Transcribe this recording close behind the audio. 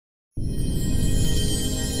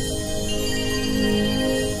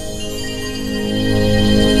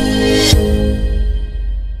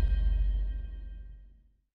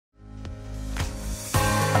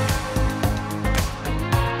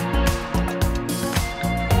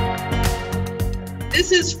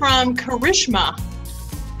This is from Karishma.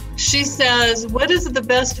 She says, what is the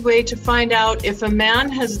best way to find out if a man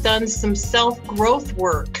has done some self-growth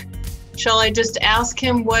work? Shall I just ask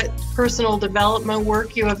him what personal development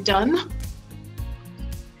work you have done?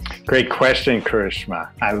 Great question, Karishma.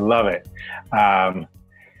 I love it.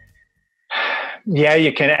 Yeah,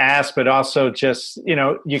 you can ask, but also just,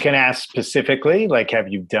 you can ask specifically, like, have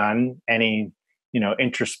you done any,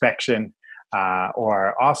 introspection,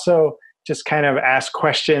 or also just kind of ask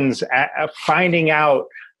questions, finding out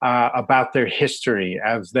about their history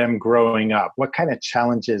as them growing up. What kind of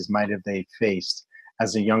challenges might have they faced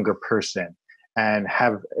as a younger person? And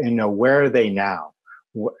where are they now?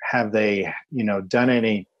 Have they, done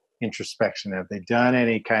any introspection? Have they done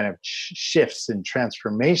any kind of shifts and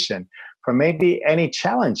transformation from maybe any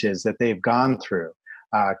challenges that they've gone through?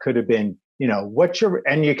 Could have been,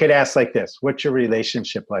 and you could ask like this: what's your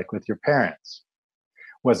relationship like with your parents?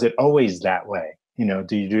 Was it always that way?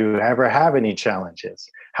 Do you ever have any challenges?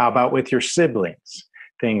 How about with your siblings?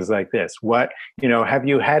 Things like this. Have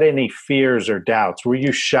you had any fears or doubts? Were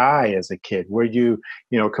you shy as a kid? Were you,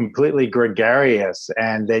 completely gregarious?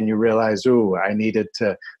 And then you realize, I needed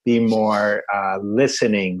to be more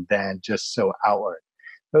listening than just so outward.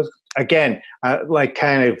 Those, again, like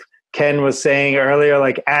kind of Ken was saying earlier,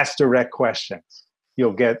 like ask direct questions.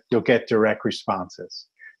 You'll get direct responses.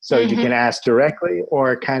 So you can ask directly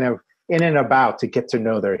or kind of in and about to get to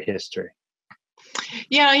know their history.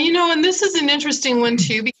 Yeah, and this is an interesting one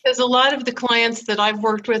too, because a lot of the clients that I've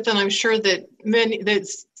worked with, and I'm sure that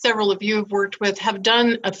several of you have worked with, have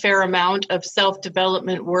done a fair amount of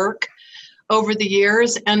self-development work over the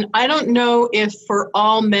years. And I don't know if for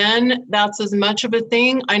all men that's as much of a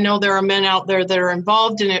thing. I know there are men out there that are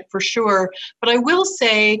involved in it for sure. But I will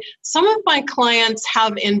say some of my clients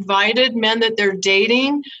have invited men that they're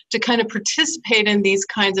dating to kind of participate in these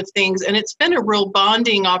kinds of things. And it's been a real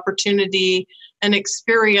bonding opportunity, an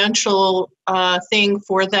experiential thing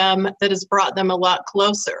for them that has brought them a lot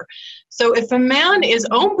closer. So if a man is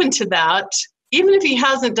open to that, even if he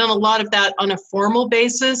hasn't done a lot of that on a formal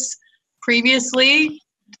basis previously,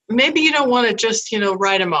 maybe you don't want to just,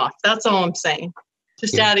 write him off. That's all I'm saying.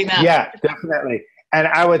 Just adding that. Yeah, definitely. And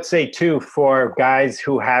I would say too, for guys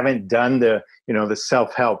who haven't done the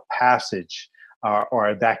self-help passage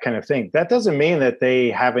or that kind of thing, that doesn't mean that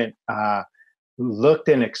they haven't looked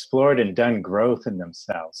and explored and done growth in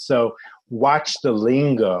themselves. So watch the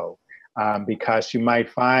lingo, because you might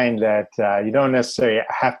find that you don't necessarily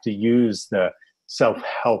have to use the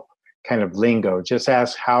self-help kind of lingo. Just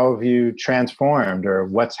ask, how have you transformed, or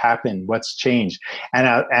what's happened, what's changed? And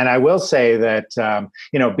I will say that,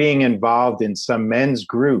 being involved in some men's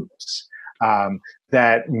groups,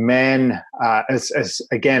 that men, as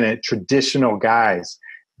again, traditional guys,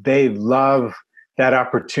 they love that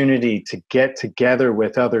opportunity to get together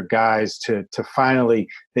with other guys to finally,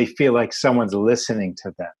 they feel like someone's listening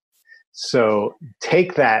to them. So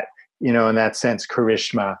take that, in that sense,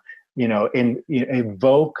 Karishma,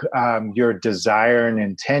 invoke your desire and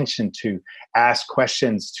intention to ask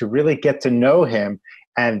questions to really get to know him.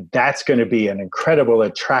 And that's going to be an incredible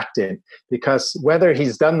attractant, because whether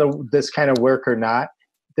he's done this kind of work or not,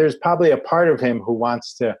 there's probably a part of him who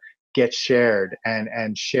wants to get shared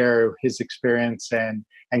and share his experience and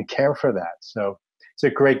care for that. So it's a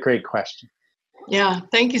great question. Yeah.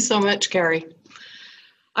 Thank you so much, Cary.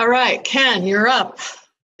 All right, Ken, you're up.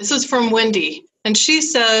 This is from Wendy. And she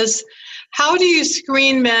says, how do you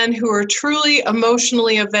screen men who are truly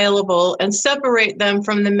emotionally available and separate them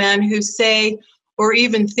from the men who say or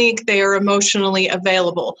even think they are emotionally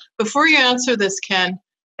available? Before you answer this, Ken,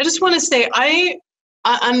 I just want to say,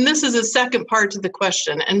 and this is a second part to the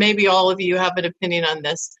question, and maybe all of you have an opinion on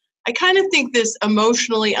this. I kind of think this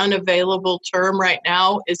emotionally unavailable term right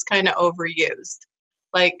now is kind of overused.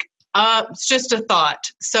 Like, it's just a thought.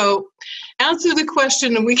 So answer the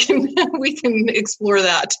question and we can explore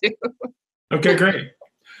that too. Okay, great.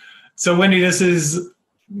 So Wendy, this is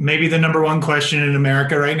maybe the number one question in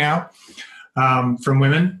America right now, from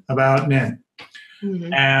women about men.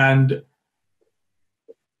 Mm-hmm. And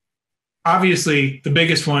obviously the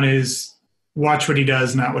biggest one is watch what he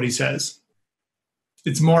does, not what he says.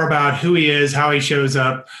 It's more about who he is, how he shows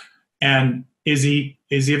up, and is he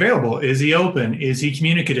available? Is he open? Is he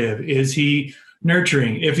communicative? Is he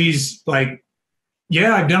nurturing? If he's like,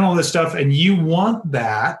 yeah, I've done all this stuff, and you want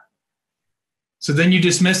that, so then you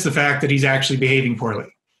dismiss the fact that he's actually behaving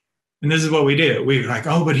poorly. And this is what we do. We're like,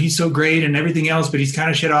 oh, but he's so great and everything else, but he's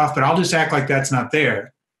kind of shit off, but I'll just act like that's not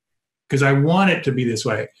there because I want it to be this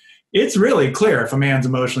way. It's really clear if a man's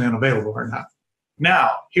emotionally unavailable or not.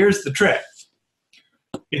 Now, here's the trick.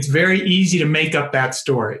 It's very easy to make up that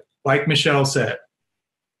story. Like Michelle said,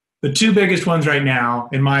 The two biggest ones right now,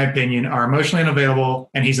 in my opinion, are emotionally unavailable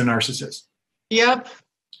and he's a narcissist. Yep.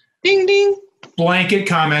 Ding, ding. Blanket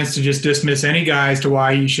comments to just dismiss any guy as to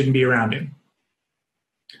why you shouldn't be around him.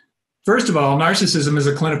 First of all, narcissism is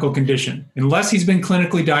a clinical condition. Unless he's been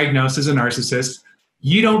clinically diagnosed as a narcissist,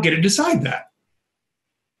 you don't get to decide that.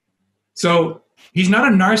 So he's not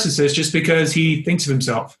a narcissist just because he thinks of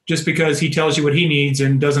himself, just because he tells you what he needs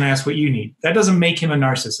and doesn't ask what you need. That doesn't make him a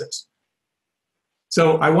narcissist.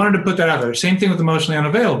 So I wanted to put that out there. Same thing with emotionally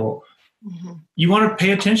unavailable. Mm-hmm. You want to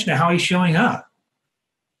pay attention to how he's showing up.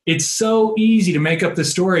 It's so easy to make up the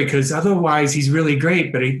story because otherwise he's really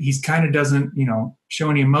great, but he's kind of doesn't, show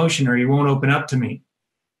any emotion or he won't open up to me.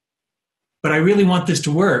 But I really want this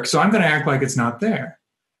to work, so I'm going to act like it's not there.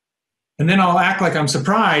 And then I'll act like I'm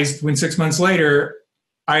surprised when 6 months later,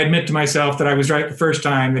 I admit to myself that I was right the first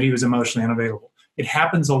time that he was emotionally unavailable. It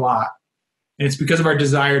happens a lot. And it's because of our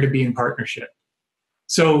desire to be in partnership.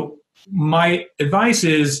 So my advice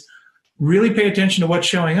is really pay attention to what's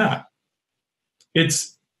showing up.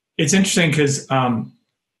 It's interesting because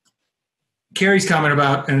Cary's comment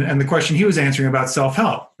about, and the question he was answering about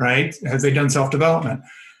self-help, right? Have they done self-development?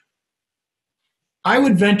 I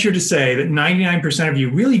would venture to say that 99% of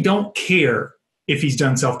you really don't care if he's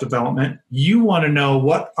done self-development. You want to know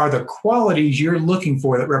what are the qualities you're looking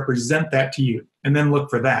for that represent that to you, and then look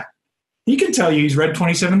for that. He can tell you he's read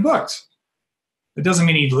 27 books. It doesn't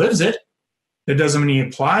mean he lives it. It doesn't mean he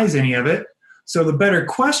applies any of it. So the better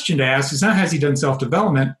question to ask is not, has he done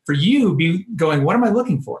self-development? For you, be going, what am I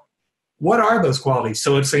looking for? What are those qualities?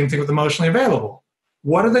 So it's the same thing with emotionally available.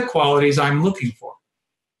 What are the qualities I'm looking for?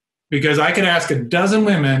 Because I could ask a dozen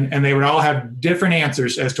women and they would all have different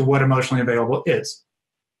answers as to what emotionally available is.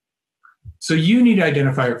 So you need to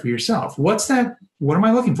identify it for yourself. What's that? What am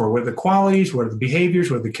I looking for? What are the qualities? What are the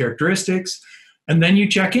behaviors? What are the characteristics? And then you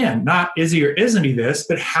check in. Not is he or isn't he this,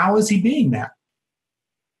 but how is he being that?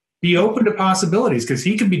 Be open to possibilities because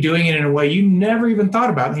he could be doing it in a way you never even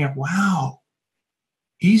thought about. And you're like, wow,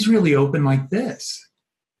 he's really open like this.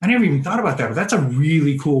 I never even thought about that, but that's a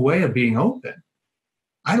really cool way of being open.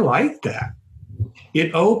 I like that.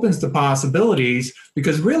 It opens the possibilities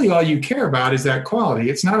because really all you care about is that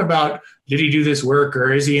quality. It's not about, did he do this work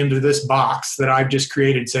or is he into this box that I've just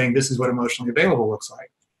created saying this is what emotionally available looks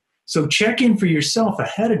like. So check in for yourself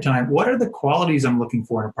ahead of time. What are the qualities I'm looking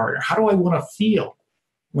for in a partner? How do I want to feel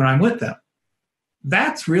when I'm with them?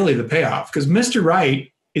 That's really the payoff because Mr.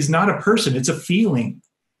 Right is not a person. It's a feeling.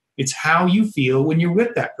 It's how you feel when you're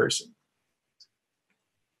with that person.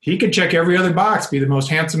 He could check every other box, be the most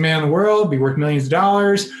handsome man in the world, be worth millions of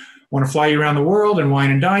dollars, want to fly you around the world and wine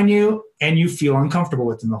and dine you, and you feel uncomfortable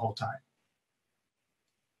with him the whole time.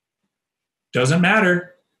 Doesn't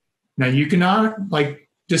matter. Now, you cannot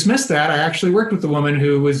dismiss that. I actually worked with a woman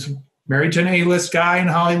who was married to an A-list guy in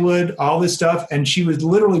Hollywood, all this stuff, and she was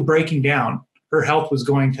literally breaking down. Her health was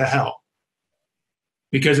going to hell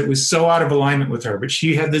because it was so out of alignment with her. But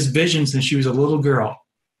she had this vision since she was a little girl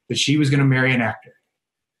that she was going to marry an actor.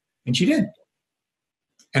 And she did.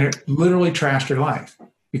 And it literally trashed her life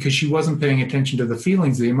because she wasn't paying attention to the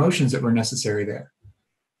feelings, the emotions that were necessary there.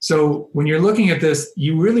 So when you're looking at this,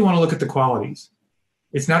 you really want to look at the qualities.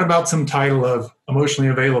 It's not about some title of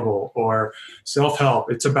emotionally available or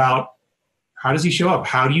self-help. It's about how does he show up?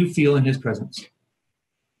 How do you feel in his presence?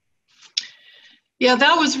 Yeah,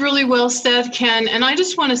 that was really well said, Ken. And I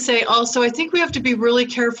just want to say also, I think we have to be really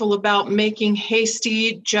careful about making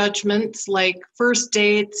hasty judgments like first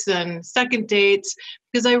dates and second dates,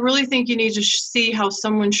 because I really think you need to see how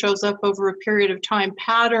someone shows up over a period of time.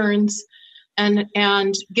 Patterns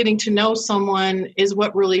and getting to know someone is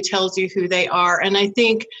what really tells you who they are. And I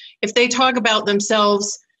think if they talk about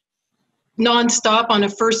themselves nonstop on a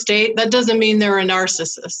first date, that doesn't mean they're a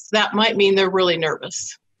narcissist. That might mean they're really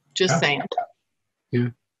nervous. Just saying. Yeah.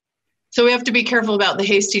 So we have to be careful about the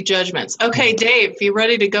hasty judgments. Okay, Dave, you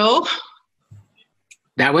ready to go?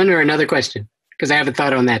 That one or another question? Because I have a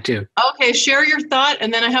thought on that too. Okay, share your thought,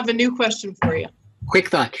 and then I have a new question for you. Quick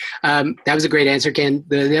thought. That was a great answer, Ken.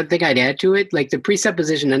 The other thing I'd add to it, the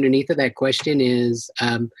presupposition underneath of that question is,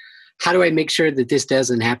 how do I make sure that this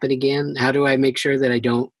doesn't happen again? How do I make sure that I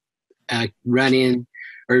don't run in,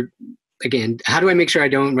 or again, how do I make sure I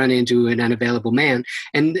don't run into an unavailable man?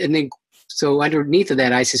 And then, so underneath of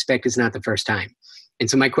that, I suspect it's not the first time. And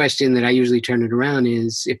so my question that I usually turn it around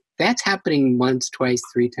is, if that's happening once, twice,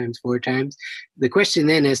 3 times, 4 times, the question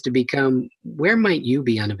then has to become, where might you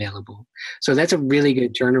be unavailable? So that's a really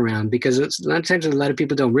good turnaround, because a lot of times a lot of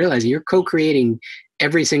people don't realize you're co-creating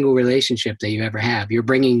every single relationship that you ever have. You're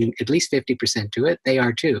bringing at least 50% to it. They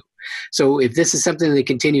are too. So if this is something that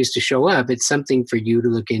continues to show up, it's something for you to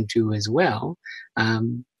look into as well.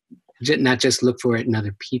 not just look for it in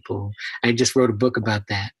other people. I just wrote a book about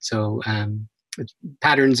that. So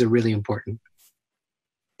patterns are really important.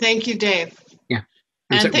 Thank you, Dave. Yeah.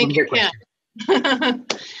 And thank you, Ken.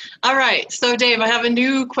 All right. So, Dave, I have a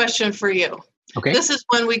new question for you. Okay. This is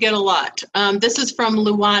one we get a lot. This is from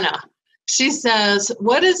Luana. She says,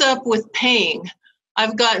 what is up with paying?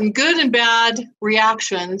 I've gotten good and bad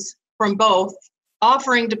reactions from both,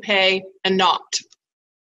 offering to pay and not.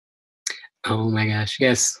 Oh my gosh.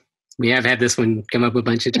 Yes. We have had this one come up a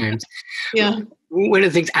bunch of times. Yeah. One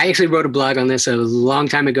of the things, I actually wrote a blog on this a long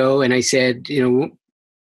time ago, and I said,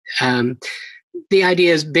 the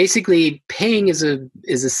idea is basically paying is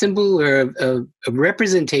a symbol or a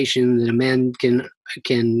representation that a man can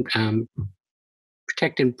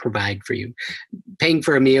protect and provide for you. Paying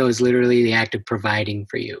for a meal is literally the act of providing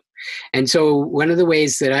for you. And so one of the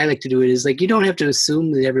ways that I like to do it is you don't have to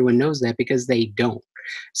assume that everyone knows that, because they don't.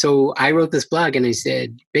 So I wrote this blog and I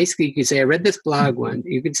said, basically you could say, I read this blog one.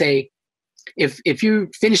 You could say, if you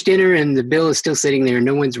finish dinner and the bill is still sitting there and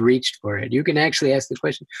no one's reached for it, you can actually ask the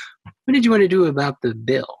question, what did you want to do about the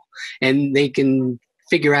bill? And they can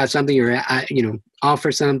figure out something, or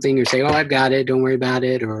offer something, or say, oh, I've got it, don't worry about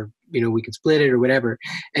it, or we can split it or whatever.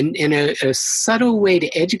 And in a subtle way to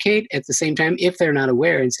educate at the same time, if they're not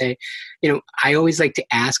aware, and say, I always like to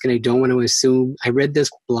ask and I don't want to assume. I read this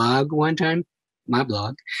blog one time, my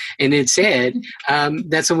blog, and it said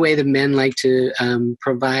that's a way that men like to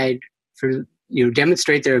provide for,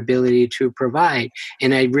 demonstrate their ability to provide.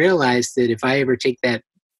 And I realized that if I ever take that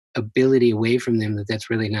ability away from them, that's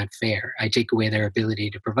really not fair. I take away their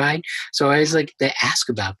ability to provide. So I was like to ask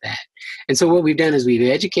about that. And so what we've done is we've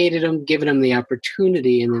educated them, given them the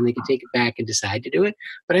opportunity, and then they can take it back and decide to do it.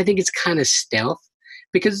 But I think it's kind of stealth,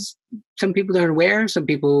 because some people aren't aware, some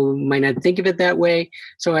people might not think of it that way.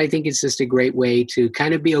 So I think it's just a great way to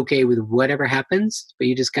kind of be okay with whatever happens, but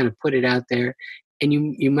you just kind of put it out there, and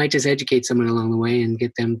you might just educate someone along the way and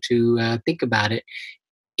get them to think about it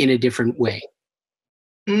in a different way.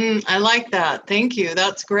 I like that. Thank you.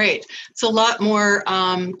 That's great. It's a lot more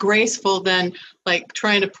graceful than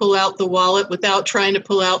trying to pull out the wallet without trying to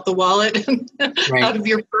pull out the wallet Right. out of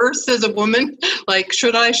your purse as a woman.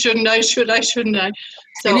 Should I, shouldn't I, should I, shouldn't I?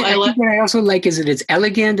 So I think what I also like is that it's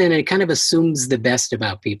elegant and it kind of assumes the best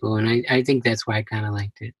about people. And I think that's why I kind of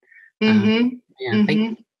liked it. Mm-hmm. Thank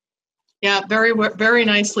you. Yeah, very, very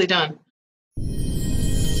nicely done.